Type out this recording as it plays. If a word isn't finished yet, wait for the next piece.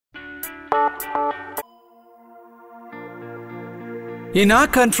In our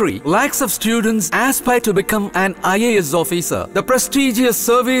country, lakhs of students aspire to become an IAS officer. The prestigious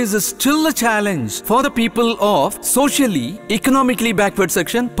service is still a challenge for the people of socially, economically backward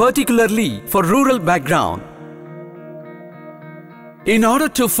section, particularly for rural background. In order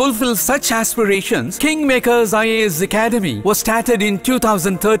to fulfill such aspirations, KingMakers IAS Academy was started in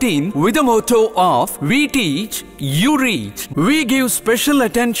 2013 with the motto of "We teach, you reach." We give special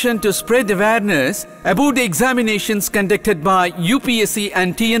attention to spread awareness about the examinations conducted by UPSC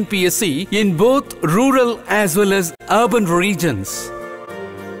and TNPSC in both rural as well as urban regions.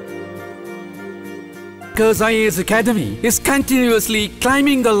 KingMakers IAS Academy is continuously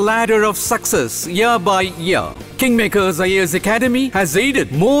climbing the ladder of success year by year. KingMakers IAS Academy has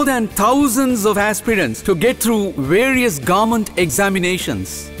aided more than thousands of aspirants to get through various government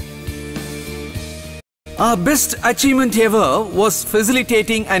examinations. Our best achievement ever was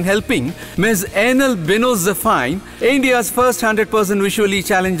facilitating and helping Ms. Enel Benozafine, India's first 100% visually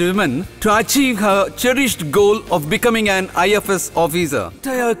challenged woman, to achieve her cherished goal of becoming an IFS officer.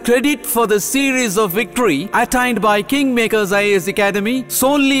 Entire credit for the series of victory attained by KingMakers IAS Academy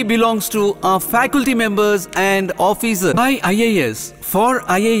solely belongs to our faculty members and officers. By IAS, for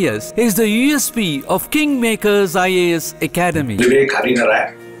IAS is the USP of KingMakers IAS Academy.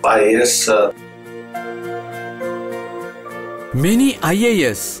 IAS. Many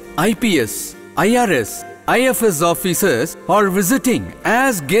IAS, IPS, IRS, IFS officers are visiting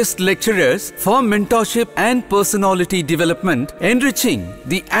as guest lecturers for mentorship and personality development, enriching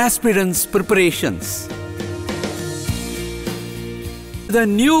the aspirants' preparations. The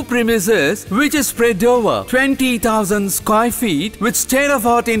new premises, which is spread over 20,000 square feet with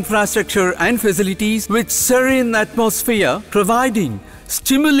state-of-the-art infrastructure and facilities with serene atmosphere, providing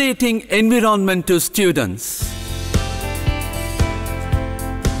stimulating environment to students.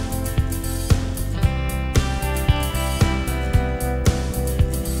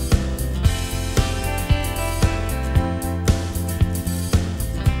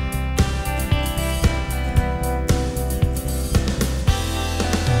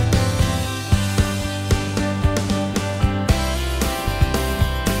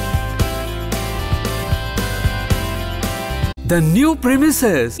 The new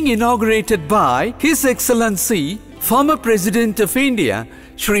premises inaugurated by His Excellency, former President of India,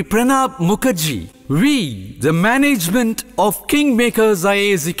 Shri Pranab Mukherjee. We, the management of KingMakers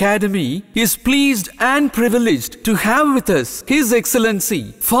IAS Academy, is pleased and privileged to have with us His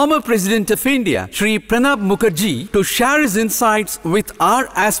Excellency, former President of India, Shri Pranab Mukherjee, to share his insights with our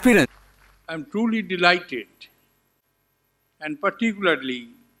aspirants. I am truly delighted, and particularly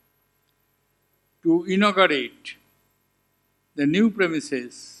to inaugurate the new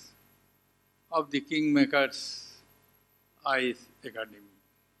premises of the KingMakers IAS Academy.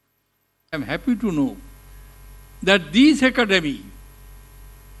 I am happy to know that this academy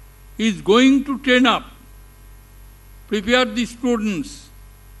is going to train up, prepare the students,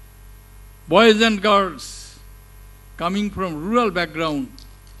 boys and girls, coming from rural background,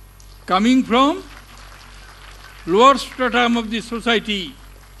 coming from lower stratum of the society,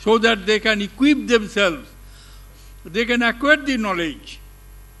 so that they can equip themselves, they can acquire the knowledge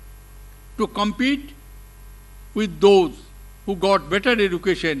to compete with those who got better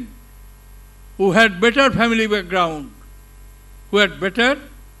education, who had better family background, who had better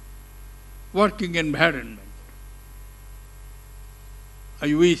working environment.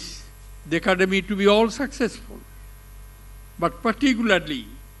 I wish the academy to be all successful, but particularly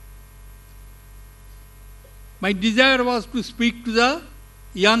my desire was to speak to the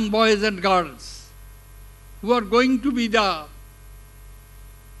young boys and girls who are going to be the,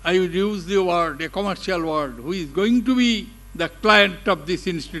 I would use the word, a commercial word, who is going to be the client of this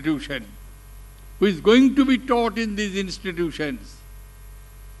institution, who is going to be taught in these institutions.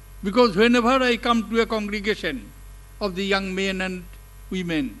 Because whenever I come to a congregation of the young men and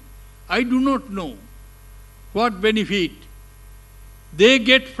women, I do not know what benefit they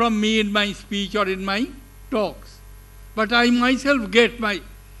get from me in my speech or in my talks. But I myself get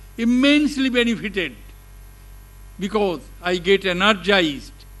immensely benefited, because I get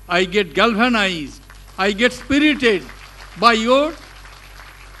energized, I get galvanized, I get spirited by your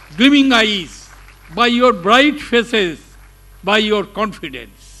gleaming eyes, by your bright faces, by your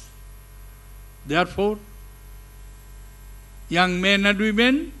confidence. Therefore, young men and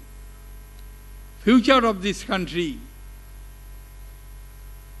women, future of this country,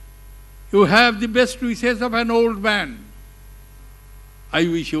 you have the best wishes of an old man. I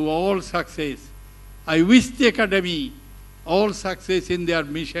wish you all success. I wish the academy all success in their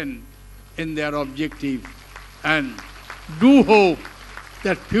mission, in their objective, and do hope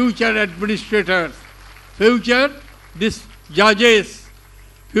that future administrators, future judges,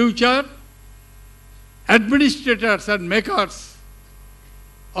 future administrators and makers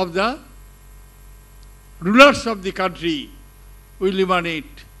of the rulers of the country will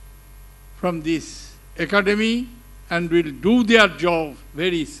emanate from this academy and will do their job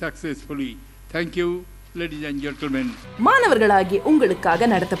very successfully. Thank you, ladies and gentlemen. மாணவர்களாகிய உங்களுக்காக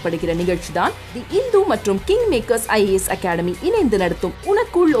நடத்தப்படுகிற நிகழ்ச்சி தான் தி இந்து மற்றும் KingMakers IAS Academy இணைந்து நடத்தும்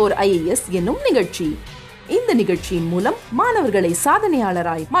உனக்குள் ஓர் IAS என்னும் நிகழ்ச்சி. இந்த நிகழ்ச்சியின் மூலம் மாணவர்களை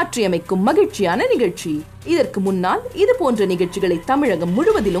சாதனையாளராய் மாற்றியமைக்கும் மகிழ்ச்சியான நிகழ்ச்சி. இதற்கு முன்னால் இது போன்ற நிகழ்ச்சிகளை தமிழகம்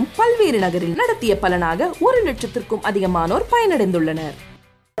முழுவதிலும் பல்வேறு நகரில் நடத்திய பலனாக 1,00,000க்கும் அதிகமானோர் பயனடைந்துள்ளனர்.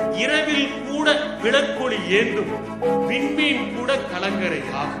 இரவில் கூட விளக்கொளி ஏந்தும் விண்மீன் கூட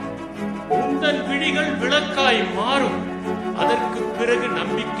கலங்கரையாகும். உந்தன் விழிகள் விளக்காய் மாறும். அதற்கு பிறகு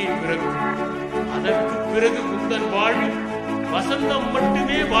நம்பிக்கை பிறக்கும். அதற்கு பிறகு உந்தன் வாழ்வில் வசந்தம்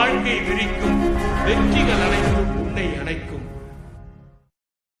மட்டுமே வாழ்க்கை விரிக்கும். வெற்றிகள் அனைத்தும் உன்னை அணைக்கும்.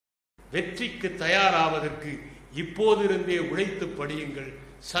 வெற்றிக்கு தயாராவதற்கு இப்போதிருந்தே உழைத்து படியுங்கள்.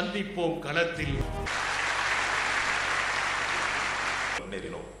 சந்திப்போம் களத்தில்.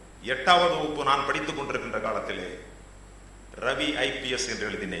 முன்னேறினோம். 8வது வகுப்பு நான் படித்துக் கொண்டிருக்கின்ற காலத்திலே ரவி IPS என்று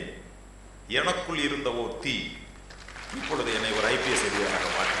எழுதினேன். எனக்குள் இருந்த ஓர் தீ இப்பொழுது என்னை ஒரு IPS எழுதியதாக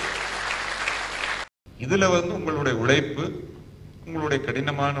மாற்றியது. இதுல உங்களுடைய உழைப்பு, உங்களுடைய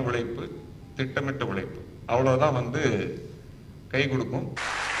கடினமான உழைப்பு, திட்டமிட்ட உழைப்பு, அவ்வளவுதான் கை கொடுக்கும்.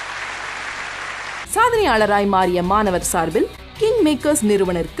 சாதனையாளராய் மாறிய மாணவர் சார்பில் KingMakers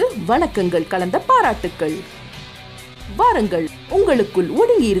நிறுவனருக்கு வணக்கங்கள் கலந்த பாராட்டுக்கள். வாருங்கள், உங்களுக்குள்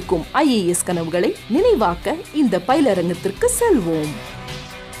ஒடுங்கி இருக்கும் IAS கனவுகளை நினைவாக்க இந்த பயிலரங்கத்திற்கு செல்வோம்.